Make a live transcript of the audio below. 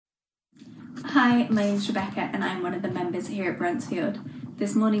Hi, my name is Rebecca and I'm one of the members here at Bruntsfield.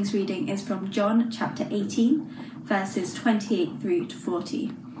 This morning's reading is from John chapter 18, verses 28 through to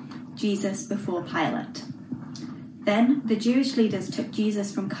 40. Jesus before Pilate. Then the Jewish leaders took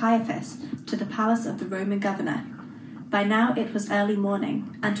Jesus from Caiaphas to the palace of the Roman governor. By now it was early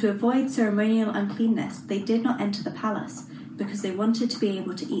morning, and to avoid ceremonial uncleanness they did not enter the palace, because they wanted to be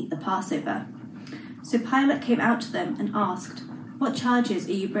able to eat the Passover. So Pilate came out to them and asked, "What charges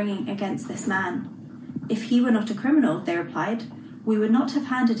are you bringing against this man?" "If he were not a criminal," they replied, "we would not have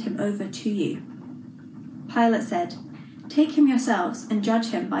handed him over to you." Pilate said, "Take him yourselves and judge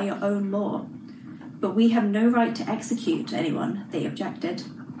him by your own law." "But we have no right to execute anyone," they objected.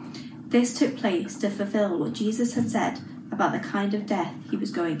 This took place to fulfill what Jesus had said about the kind of death he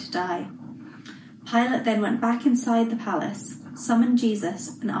was going to die. Pilate then went back inside the palace, summoned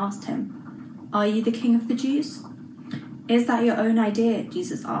Jesus, and asked him, "Are you the king of the Jews?" "Is that your own idea?"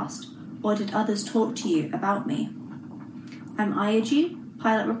 Jesus asked, "or did others talk to you about me?" "Am I a Jew?"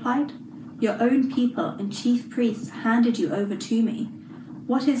 Pilate replied. "Your own people and chief priests handed you over to me.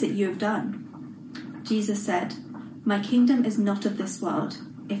 What is it you have done?" Jesus said, "My kingdom is not of this world.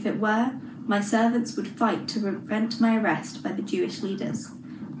 If it were, my servants would fight to prevent my arrest by the Jewish leaders.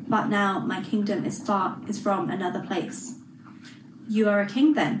 But now my kingdom is from another place." "You are a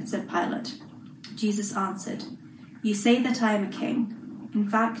king then," said Pilate. Jesus answered, "You say that I am a king. In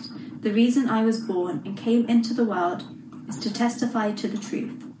fact, the reason I was born and came into the world is to testify to the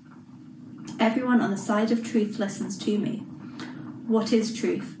truth. Everyone on the side of truth listens to me." "What is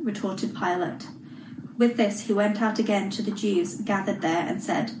truth?" retorted Pilate. With this, he went out again to the Jews gathered there and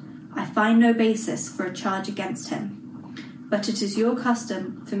said, "I find no basis for a charge against him. But it is your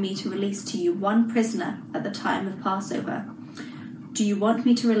custom for me to release to you one prisoner at the time of Passover. Do you want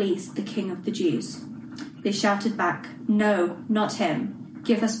me to release the king of the Jews?" They shouted back, "No, not him.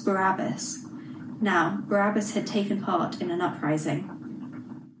 Give us Barabbas." Now, Barabbas had taken part in an uprising.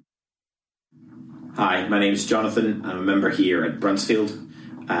 Hi, my name is Jonathan. I'm a member here at Bruntsfield.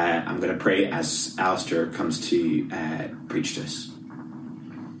 I'm going to pray as Alistair comes to preach to us.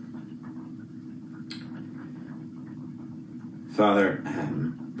 Father,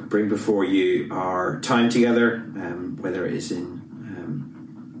 we bring before you our time together, whether it is in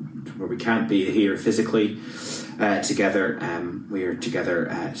where we can't be here physically together. We are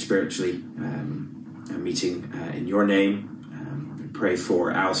together spiritually, a meeting in your name. We pray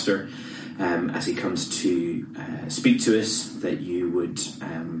for Alistair as he comes to speak to us, that you would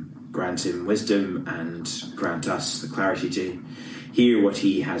grant him wisdom and grant us the clarity to hear what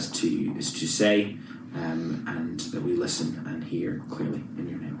he has to say, and that we listen and hear clearly in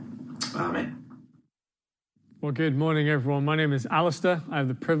your name. Amen. Well, good morning, everyone. My name is Alistair. I have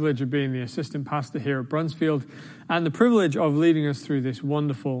the privilege of being the assistant pastor here at Bruntsfield and the privilege of leading us through this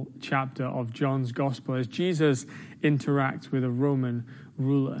wonderful chapter of John's Gospel as Jesus interacts with a Roman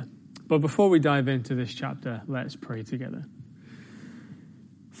ruler. But before we dive into this chapter, let's pray together.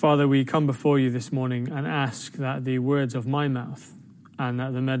 Father, we come before you this morning and ask that the words of my mouth and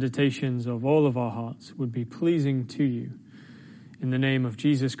that the meditations of all of our hearts would be pleasing to you. In the name of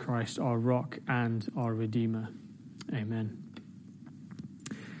Jesus Christ, our rock and our Redeemer. Amen.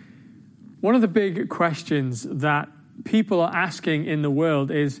 One of the big questions that people are asking in the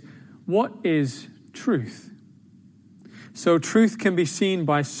world is, what is truth? So truth can be seen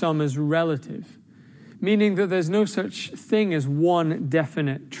by some as relative, meaning that there's no such thing as one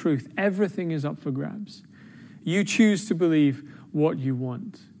definite truth. Everything is up for grabs. You choose to believe what you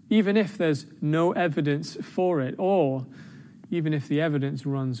want, even if there's no evidence for it, or even if the evidence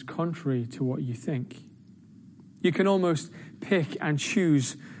runs contrary to what you think. You can almost pick and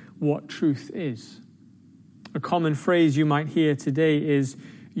choose what truth is. A common phrase you might hear today is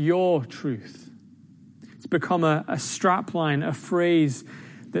your truth. It's become a strapline, a phrase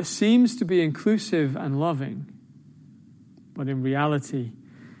that seems to be inclusive and loving, but in reality,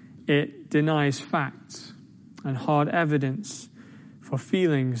 it denies facts and hard evidence for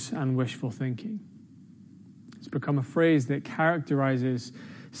feelings and wishful thinking. It's become a phrase that characterizes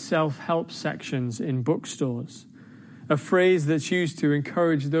self-help sections in bookstores, a phrase that's used to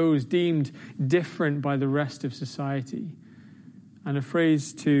encourage those deemed different by the rest of society, and a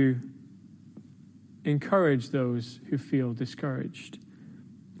phrase to encourage those who feel discouraged.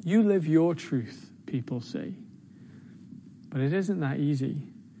 You live your truth, people say. But it isn't that easy.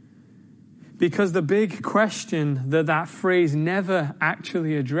 Because the big question that phrase never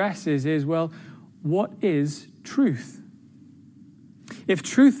actually addresses is, well, what is truth? If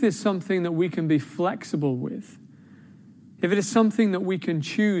truth is something that we can be flexible with, if it is something that we can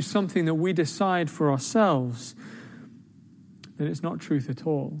choose, something that we decide for ourselves, then it's not truth at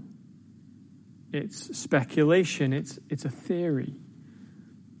all. it's speculation, it's a theory.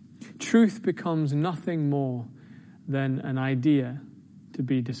 Truth becomes nothing more than an idea to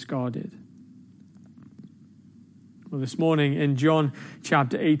be discarded. Well, this morning in John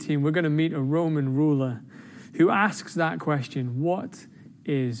chapter 18, we're going to meet a Roman ruler who asks that question, what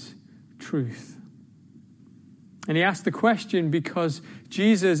is truth? And he asks the question because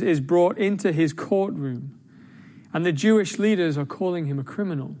Jesus is brought into his courtroom and the Jewish leaders are calling him a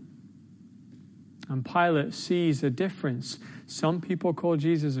criminal. And Pilate sees a difference. Some people call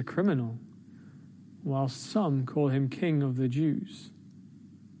Jesus a criminal, while some call him King of the Jews.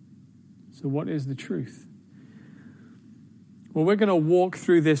 So what is the truth? Well, we're going to walk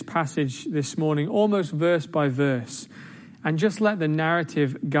through this passage this morning, almost verse by verse, and just let the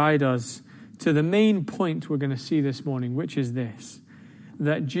narrative guide us to the main point we're going to see this morning, which is this,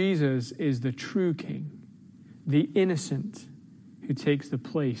 that Jesus is the true King, the innocent who takes the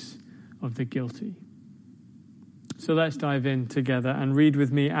place of the guilty. So let's dive in together and read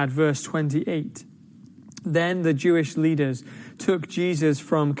with me at verse 28. Then the Jewish leaders took Jesus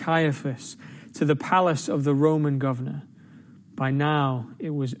from Caiaphas to the palace of the Roman governor. By now it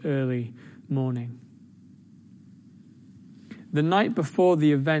was early morning. The night before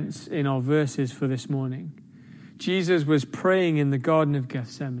the events in our verses for this morning, Jesus was praying in the Garden of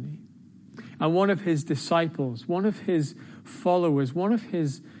Gethsemane. And one of his disciples, one of his followers, one of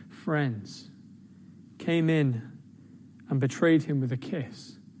his friends came in and betrayed him with a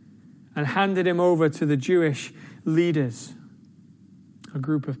kiss and handed him over to the Jewish leaders, a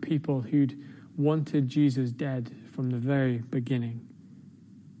group of people who'd wanted Jesus dead from the very beginning.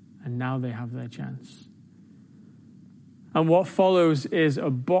 And now they have their chance. And what follows is a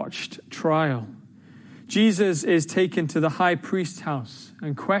botched trial. Jesus is taken to the high priest's house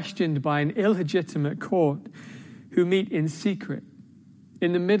and questioned by an illegitimate court who meet in secret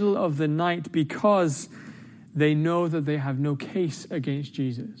in the middle of the night because they know that they have no case against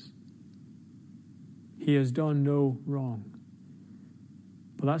Jesus. He has done no wrong.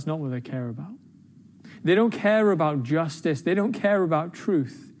 But that's not what they care about. They don't care about justice. They don't care about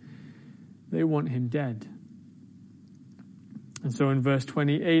truth. They want him dead. And so in verse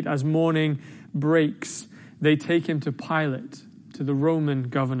 28, as morning breaks, they take him to Pilate, to the Roman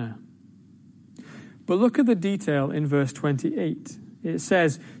governor. But look at the detail in verse 28. It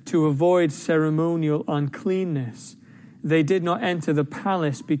says, to avoid ceremonial uncleanness, they did not enter the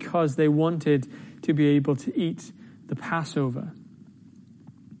palace because they wanted to be able to eat the Passover.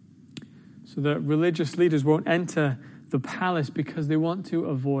 So the religious leaders won't enter the palace because they want to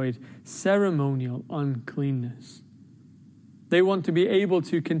avoid ceremonial uncleanness. They want to be able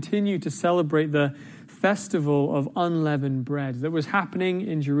to continue to celebrate the festival of unleavened bread that was happening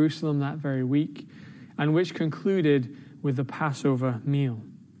in Jerusalem that very week and which concluded with the Passover meal.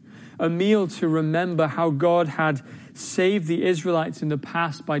 A meal to remember how God had saved the Israelites in the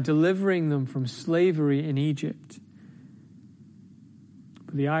past by delivering them from slavery in Egypt.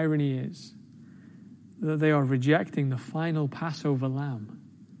 But the irony is that they are rejecting the final Passover lamb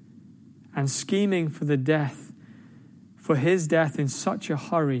and scheming for his death in such a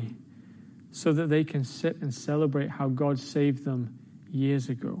hurry so that they can sit and celebrate how God saved them years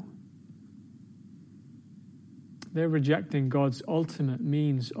ago. They're rejecting God's ultimate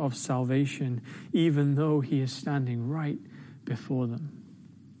means of salvation, even though he is standing right before them.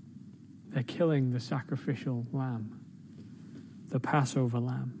 They're killing the sacrificial lamb, the Passover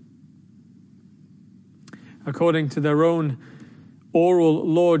lamb. According to their own oral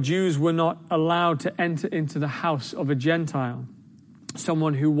law, Jews were not allowed to enter into the house of a Gentile,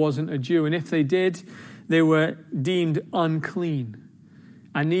 someone who wasn't a Jew. And if they did, they were deemed unclean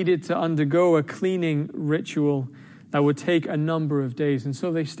and needed to undergo a cleaning ritual that would take a number of days. And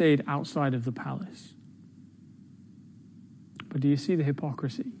so they stayed outside of the palace. But do you see the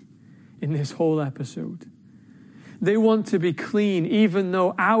hypocrisy in this whole episode? They want to be clean, even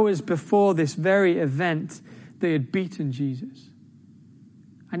though hours before this very event, they had beaten Jesus.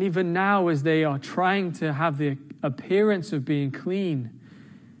 And even now, as they are trying to have the appearance of being clean,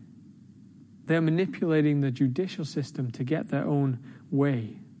 they're manipulating the judicial system to get their own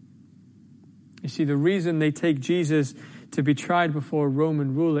way. You see, the reason they take Jesus to be tried before a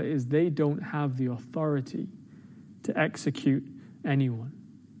Roman ruler is they don't have the authority to execute anyone.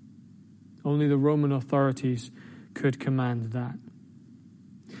 Only the Roman authorities could command that.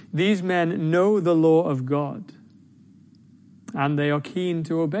 These men know the law of God, and they are keen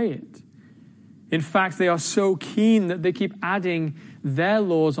to obey it. In fact, they are so keen that they keep adding their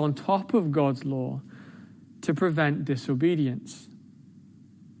laws on top of God's law to prevent disobedience.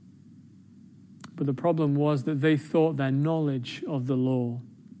 But the problem was that they thought their knowledge of the law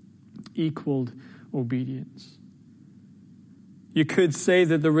equaled obedience. You could say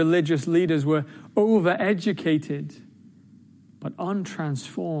that the religious leaders were overeducated, but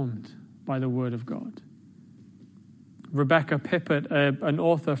untransformed by the Word of God. Rebecca Pippert, an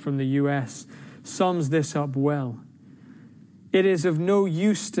author from the US, sums this up well. It is of no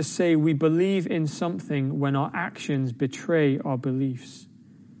use to say we believe in something when our actions betray our beliefs.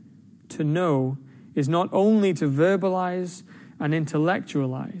 To know is not only to verbalize and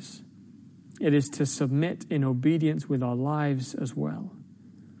intellectualize, it is to submit in obedience with our lives as well.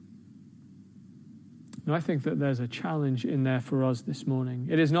 Now, I think that there's a challenge in there for us this morning.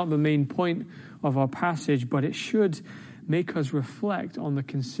 It is not the main point of our passage, but it should make us reflect on the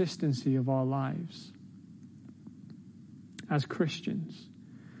consistency of our lives. As Christians,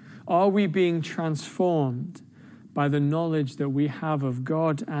 are we being transformed by the knowledge that we have of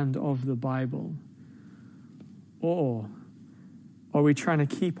God and of the Bible? Or are we trying to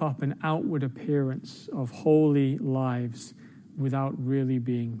keep up an outward appearance of holy lives without really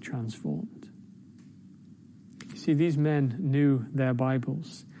being transformed? You see, these men knew their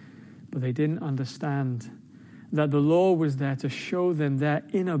Bibles, but they didn't understand that the law was there to show them their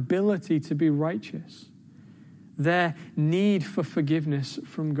inability to be righteous, their need for forgiveness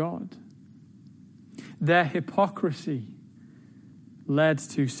from God. Their hypocrisy led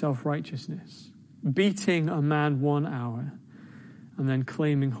to self-righteousness, beating a man 1 hour and then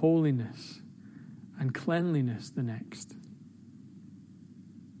claiming holiness and cleanliness the next.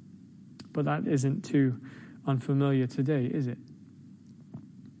 But that isn't too unfamiliar today, is it?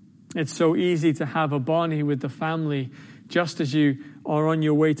 It's so easy to have a Barney with the family just as you are on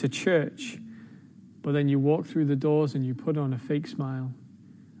your way to church, but then you walk through the doors and you put on a fake smile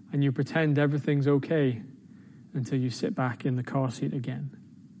and you pretend everything's okay until you sit back in the car seat again.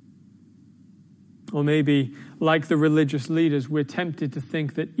 Or maybe, like the religious leaders, we're tempted to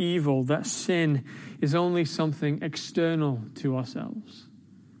think that evil, that sin, is only something external to ourselves,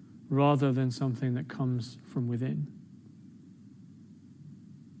 rather than something that comes from within.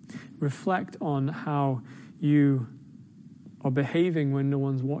 Reflect on how you are behaving when no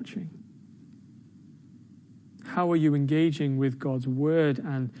one's watching. How are you engaging with God's word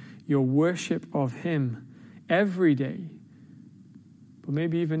and your worship of Him every day, but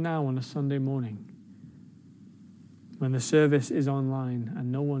maybe even now on a Sunday morning when the service is online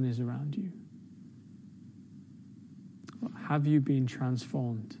and no one is around you? Have you been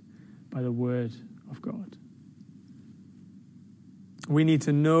transformed by the word of God? We need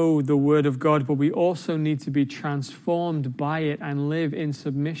to know the word of God, but we also need to be transformed by it and live in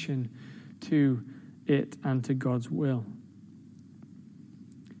submission to it and to God's will.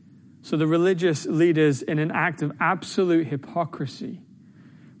 So the religious leaders, in an act of absolute hypocrisy,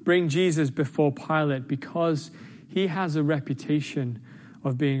 bring Jesus before Pilate because he has a reputation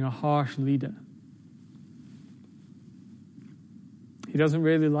of being a harsh leader. He doesn't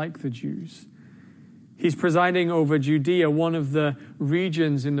really like the Jews. He's presiding over Judea, one of the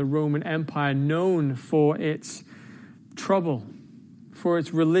regions in the Roman Empire known for its trouble, for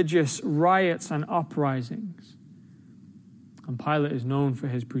its religious riots and uprisings. And Pilate is known for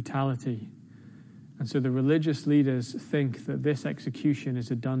his brutality. And so the religious leaders think that this execution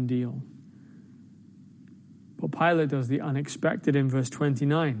is a done deal. But Pilate does the unexpected in verse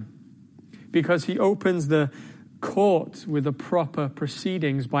 29, because he opens the court with the proper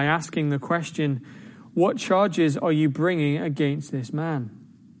proceedings by asking the question, "What charges are you bringing against this man?"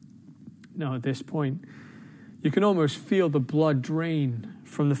 Now, at this point, you can almost feel the blood drain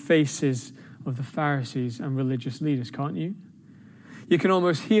from the faces of the Pharisees and religious leaders, can't you? You can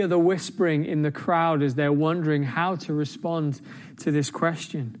almost hear the whispering in the crowd as they're wondering how to respond to this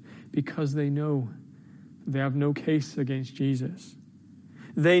question, because they know they have no case against Jesus.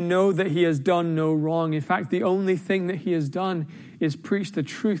 They know that he has done no wrong. In fact, the only thing that he has done is preach the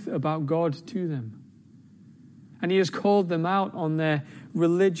truth about God to them. And he has called them out on their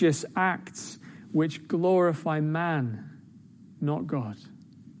religious acts which glorify man, not God.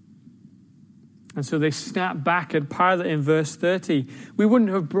 And so they snap back at Pilate in verse 30. We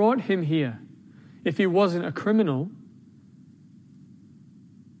wouldn't have brought him here if he wasn't a criminal.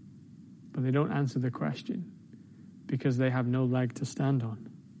 But they don't answer the question because they have no leg to stand on.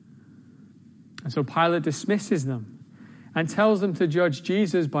 And so Pilate dismisses them and tells them to judge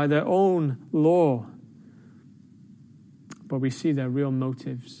Jesus by their own law. But we see their real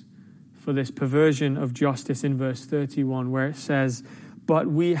motives for this perversion of justice in verse 31, where it says, "But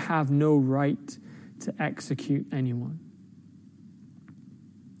we have no right to execute anyone."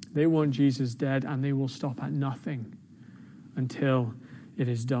 They want Jesus dead, and they will stop at nothing until it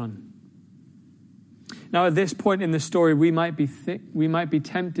is done. Now, at this point in the story, we might be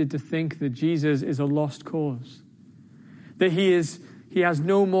tempted to think that Jesus is a lost cause, that he has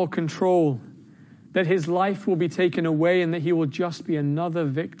no more control, that his life will be taken away, and that he will just be another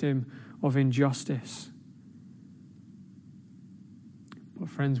victim of injustice. But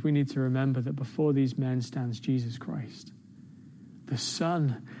friends, we need to remember that before these men stands Jesus Christ, the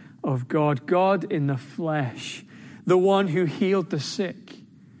Son of God, God in the flesh, the one who healed the sick,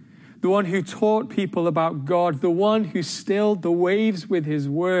 the one who taught people about God, the one who stilled the waves with his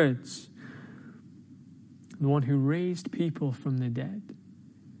words, the one who raised people from the dead,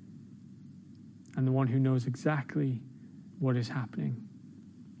 and the one who knows exactly what is happening.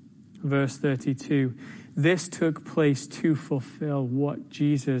 Verse 32, this took place to fulfill what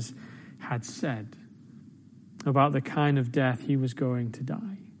Jesus had said about the kind of death he was going to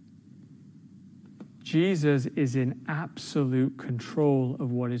die. Jesus is in absolute control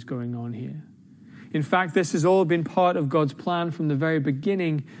of what is going on here. In fact, this has all been part of God's plan from the very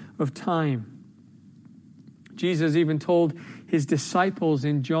beginning of time. Jesus even told his disciples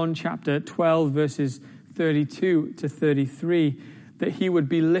in John chapter 12, verses 32 to 33, that he would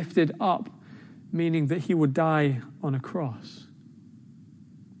be lifted up, meaning that he would die on a cross.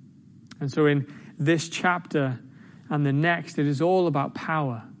 And so in this chapter and the next, it is all about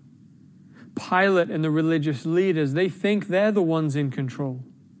power. Pilate and the religious leaders, they think they're the ones in control,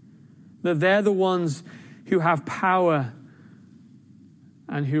 that they're the ones who have power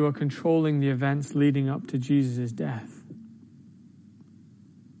and who are controlling the events leading up to Jesus' death.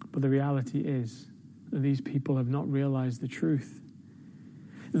 But the reality is that these people have not realized the truth,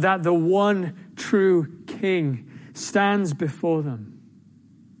 that the one true King stands before them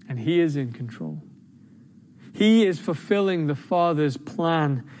and he is in control. He is fulfilling the Father's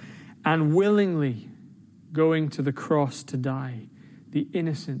plan and willingly going to the cross to die, the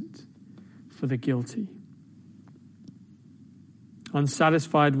innocent for the guilty.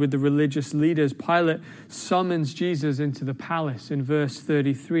 Unsatisfied with the religious leaders, Pilate summons Jesus into the palace in verse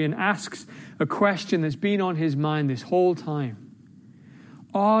 33 and asks a question that's been on his mind this whole time.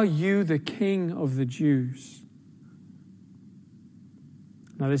 Are you the King of the Jews?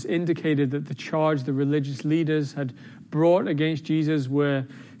 Now, this indicated that the charge the religious leaders had brought against Jesus were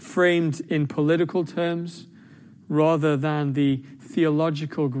framed in political terms rather than the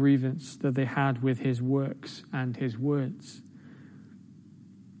theological grievance that they had with his works and his words.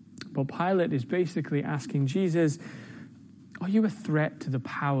 But Pilate is basically asking Jesus, are you a threat to the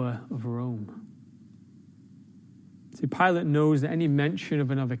power of Rome? See, Pilate knows that any mention of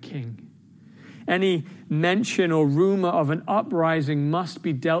another king, any mention or rumor of an uprising must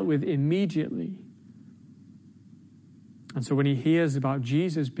be dealt with immediately. And so when he hears about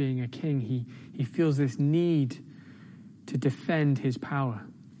Jesus being a king, he feels this need to defend his power.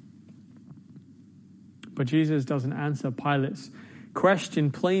 But Jesus doesn't answer Pilate's question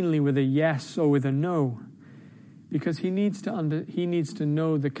plainly with a yes or with a no, because he needs to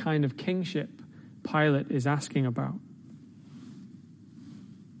know the kind of kingship Pilate is asking about.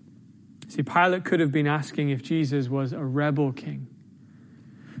 See, Pilate could have been asking if Jesus was a rebel king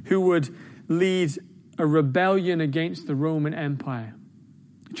who would lead a rebellion against the Roman Empire,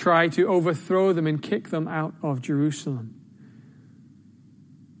 try to overthrow them and kick them out of Jerusalem.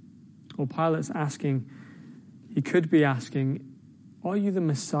 Or Pilate's asking, he could be asking, are you the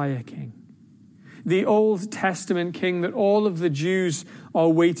Messiah king? The Old Testament king that all of the Jews are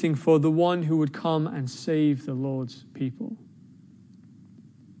waiting for, the one who would come and save the Lord's people.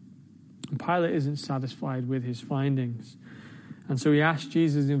 And Pilate isn't satisfied with his findings. And so he asked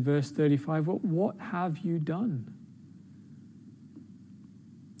Jesus in verse 35, what have you done?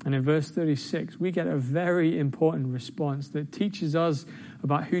 And in verse 36, we get a very important response that teaches us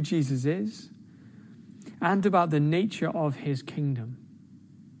about who Jesus is and about the nature of his kingdom.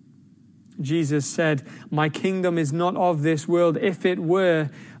 Jesus said, my kingdom is not of this world. If it were,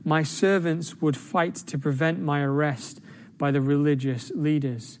 my servants would fight to prevent my arrest by the religious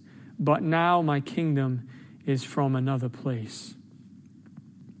leaders. But now my kingdom is from another place.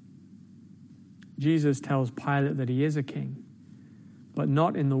 Jesus tells Pilate that he is a king, but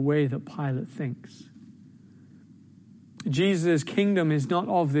not in the way that Pilate thinks. Jesus' kingdom is not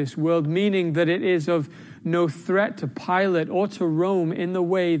of this world, meaning that it is of no threat to Pilate or to Rome in the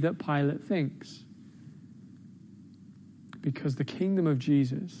way that Pilate thinks. Because the kingdom of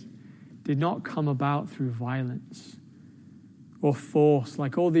Jesus did not come about through violence or force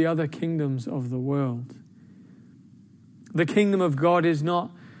like all the other kingdoms of the world. The kingdom of God is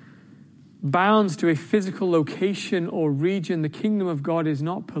not bound to a physical location or region. The kingdom of God is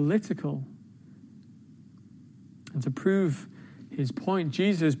not political. And to prove his point.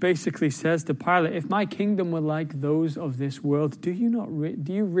 Jesus basically says to Pilate, if my kingdom were like those of this world, do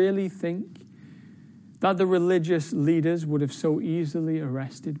you really think that the religious leaders would have so easily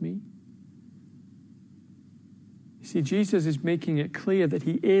arrested me? You see, Jesus is making it clear that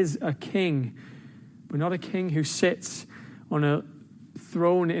he is a king, but not a king who sits on a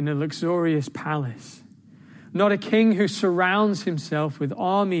throne in a luxurious palace. Not a king who surrounds himself with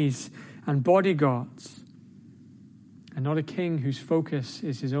armies and bodyguards. And not a king whose focus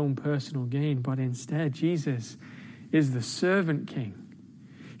is his own personal gain, but instead Jesus is the servant king.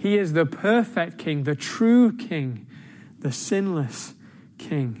 He is the perfect king, the true king, the sinless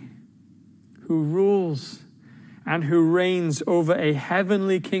king who rules and who reigns over a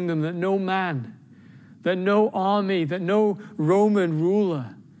heavenly kingdom that no man, that no army, that no Roman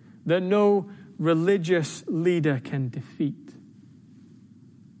ruler, that no religious leader can defeat.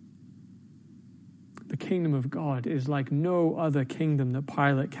 The kingdom of God is like no other kingdom that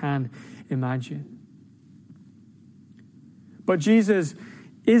Pilate can imagine. But Jesus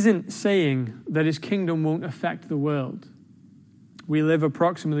isn't saying that his kingdom won't affect the world. We live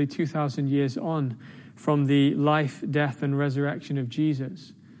approximately 2,000 years on from the life, death, and resurrection of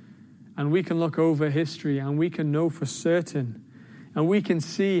Jesus. And we can look over history and we can know for certain, and we can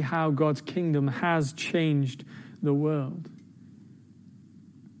see how God's kingdom has changed the world.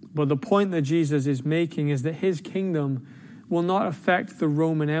 But the point that Jesus is making is that his kingdom will not affect the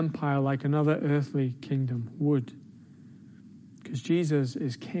Roman Empire like another earthly kingdom would. Because Jesus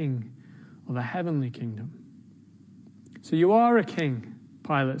is king of a heavenly kingdom. So you are a king,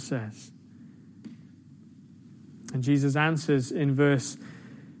 Pilate says. And Jesus answers in verse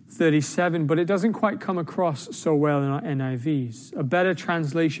 37, but it doesn't quite come across so well in our NIVs. A better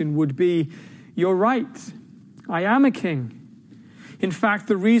translation would be, you're right, I am a king. In fact,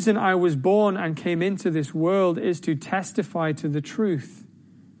 the reason I was born and came into this world is to testify to the truth.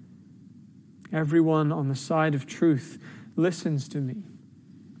 Everyone on the side of truth listens to me.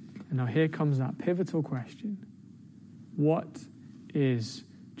 And now here comes that pivotal question. What is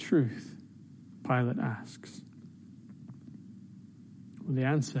truth? Pilate asks. Well, the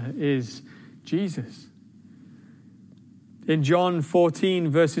answer is Jesus. In John 14,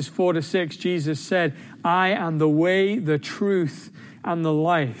 verses 4 to 6, Jesus said, I am the way, the truth, and the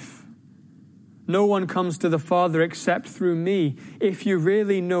life. No one comes to the Father except through me. If you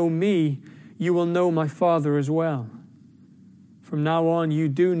really know me, you will know my Father as well. From now on, you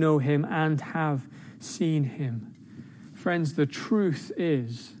do know him and have seen him. Friends, the truth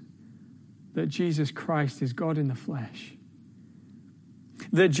is that Jesus Christ is God in the flesh.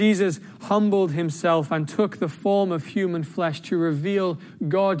 That Jesus humbled himself and took the form of human flesh to reveal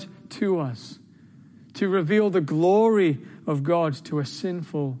God to us, to reveal the glory of God to a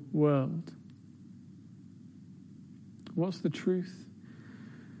sinful world. What's the truth?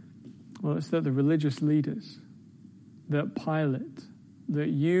 Well, it's that the religious leaders, that Pilate, that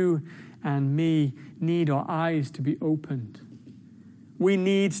you and me need our eyes to be opened. We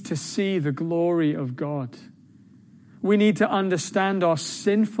need to see the glory of God. We need to understand our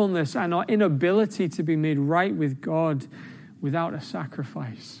sinfulness and our inability to be made right with God without a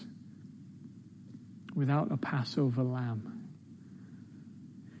sacrifice, without a Passover lamb.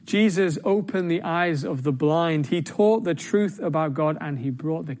 Jesus opened the eyes of the blind. He taught the truth about God, and he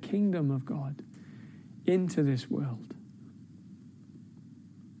brought the kingdom of God into this world.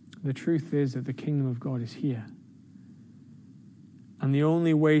 The truth is that the kingdom of God is here. And the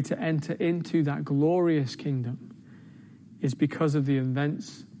only way to enter into that glorious kingdom is because of the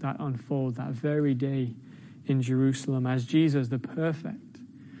events that unfold that very day in Jerusalem, as Jesus, the perfect,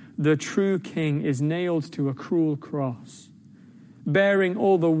 the true king, is nailed to a cruel cross, bearing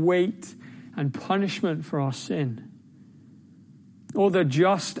all the weight and punishment for our sin, all the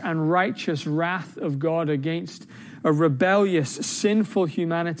just and righteous wrath of God against a rebellious, sinful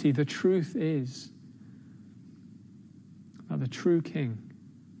humanity. The truth is that the true king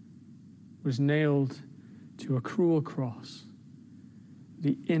was nailed to a cruel cross.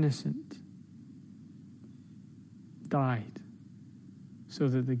 The innocent died so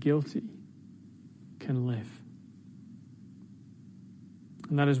that the guilty can live.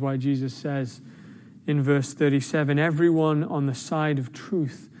 And that is why Jesus says in verse 37, everyone on the side of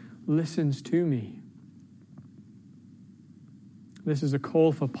truth listens to me. This is a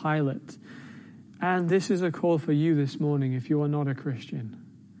call for Pilate. And this is a call for you this morning if you are not a Christian.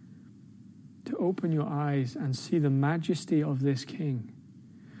 To open your eyes and see the majesty of this King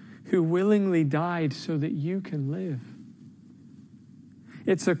who willingly died so that you can live.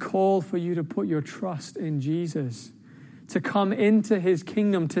 It's a call for you to put your trust in Jesus, to come into his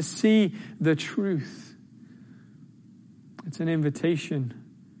kingdom, to see the truth. It's an invitation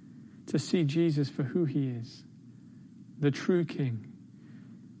to see Jesus for who he is, the true King,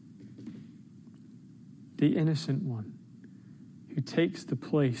 the innocent one who takes the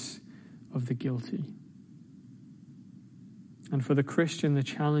place of the guilty. And for the Christian, the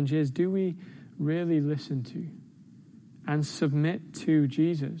challenge is, do we really listen to and submit to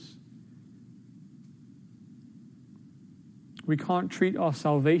Jesus? We can't treat our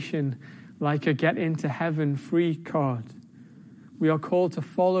salvation like a get into heaven free card. We are called to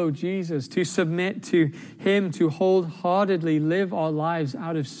follow Jesus, to submit to him, to wholeheartedly live our lives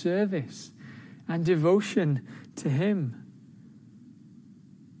out of service and devotion to him.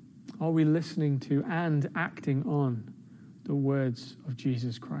 Are we listening to and acting on the words of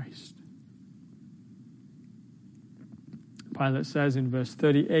Jesus Christ? Pilate says in verse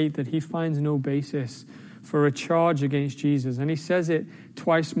 38 that he finds no basis for a charge against Jesus. And he says it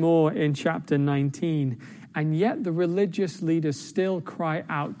twice more in chapter 19. And yet the religious leaders still cry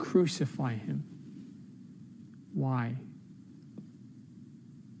out, "Crucify him." Why?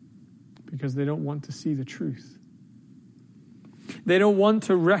 Because they don't want to see the truth. They don't want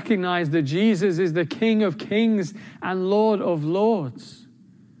to recognize that Jesus is the King of Kings and Lord of Lords.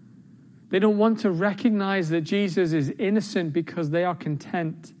 They don't want to recognize that Jesus is innocent because they are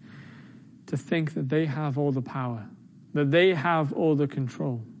content to think that they have all the power, that they have all the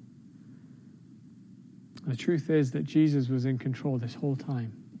control. The truth is that Jesus was in control this whole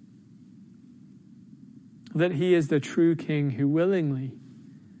time. That he is the true King who willingly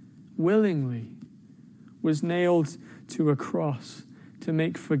was nailed to a cross to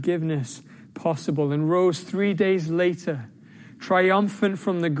make forgiveness possible and rose 3 days later, triumphant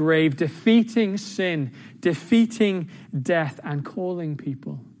from the grave, defeating sin, defeating death, and calling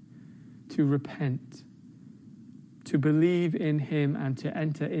people to repent, to believe in him, and to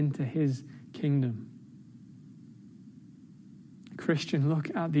enter into his kingdom. Christian,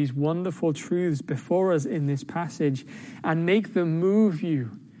 look at these wonderful truths before us in this passage and make them move you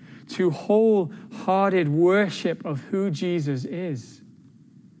to wholehearted worship of who Jesus is.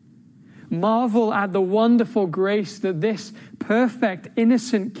 Marvel at the wonderful grace that this perfect,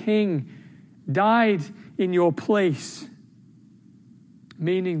 innocent King died in your place,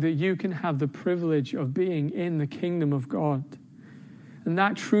 meaning that you can have the privilege of being in the kingdom of God. And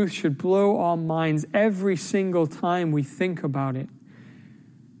that truth should blow our minds every single time we think about it.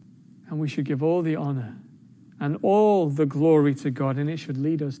 And we should give all the honor and all the glory to God. And it should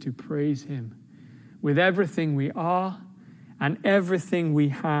lead us to praise him with everything we are and everything we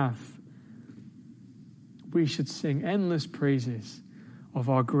have. We should sing endless praises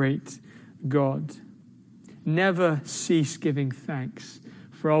of our great God. Never cease giving thanks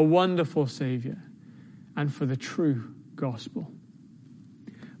for our wonderful Savior and for the true gospel.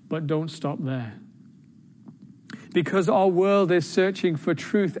 But don't stop there. Because our world is searching for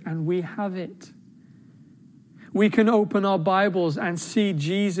truth and we have it. We can open our Bibles and see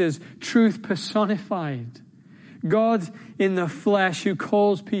Jesus, truth personified. God in the flesh who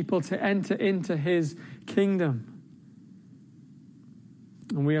calls people to enter into his kingdom.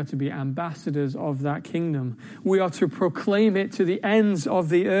 And we are to be ambassadors of that kingdom. We are to proclaim it to the ends of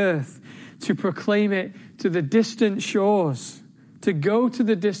the earth, to proclaim it to the distant shores. To go to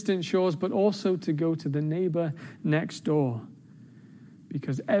the distant shores, but also to go to the neighbor next door.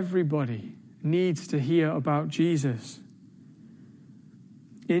 Because everybody needs to hear about Jesus.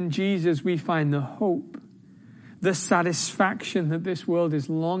 In Jesus, we find the hope, the satisfaction that this world is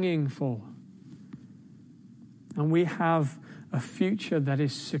longing for. And we have a future that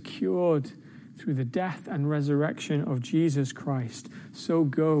is secured through the death and resurrection of Jesus Christ. So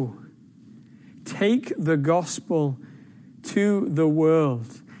go. Take the gospel to the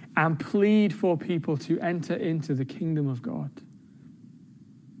world and plead for people to enter into the kingdom of God.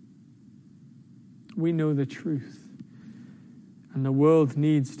 We know the truth, and the world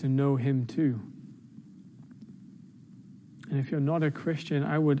needs to know him too. And if you're not a Christian,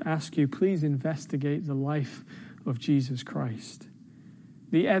 I would ask you, please investigate the life of Jesus Christ.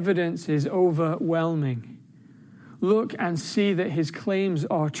 The evidence is overwhelming. Look and see that his claims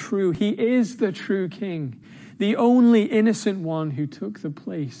are true. He is the true King, the only innocent one who took the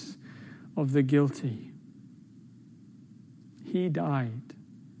place of the guilty. He died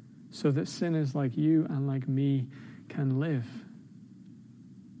so that sinners like you and like me can live.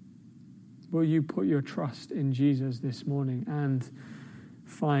 Will you put your trust in Jesus this morning and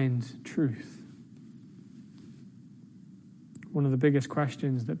find truth? One of the biggest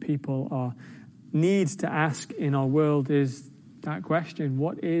questions that people need to ask in our world is that question: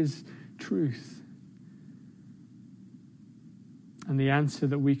 what is truth? And the answer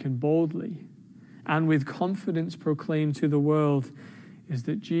that we can boldly and with confidence proclaim to the world is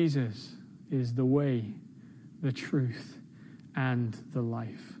that Jesus is the way, the truth, and the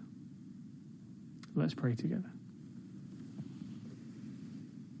life. Let's pray together.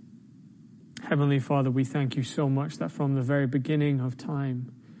 Heavenly Father, we thank you so much that from the very beginning of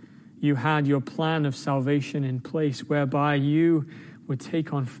time, you had your plan of salvation in place, whereby you would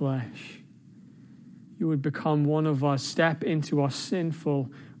take on flesh. You would become one of us, step into our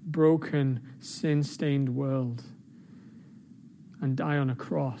sinful, broken, sin-stained world, and die on a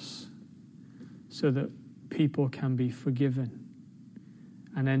cross so that people can be forgiven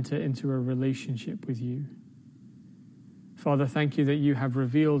and enter into a relationship with you. Father, thank you that you have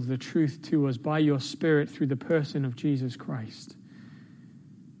revealed the truth to us by your Spirit through the person of Jesus Christ.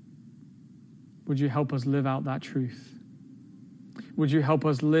 Would you help us live out that truth? Would you help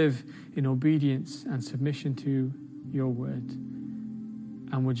us live in obedience and submission to your word?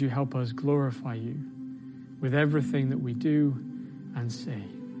 And would you help us glorify you with everything that we do and say?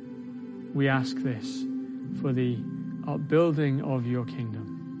 We ask this for the upbuilding of your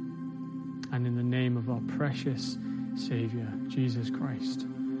kingdom, and in the name of our precious Savior, Jesus Christ.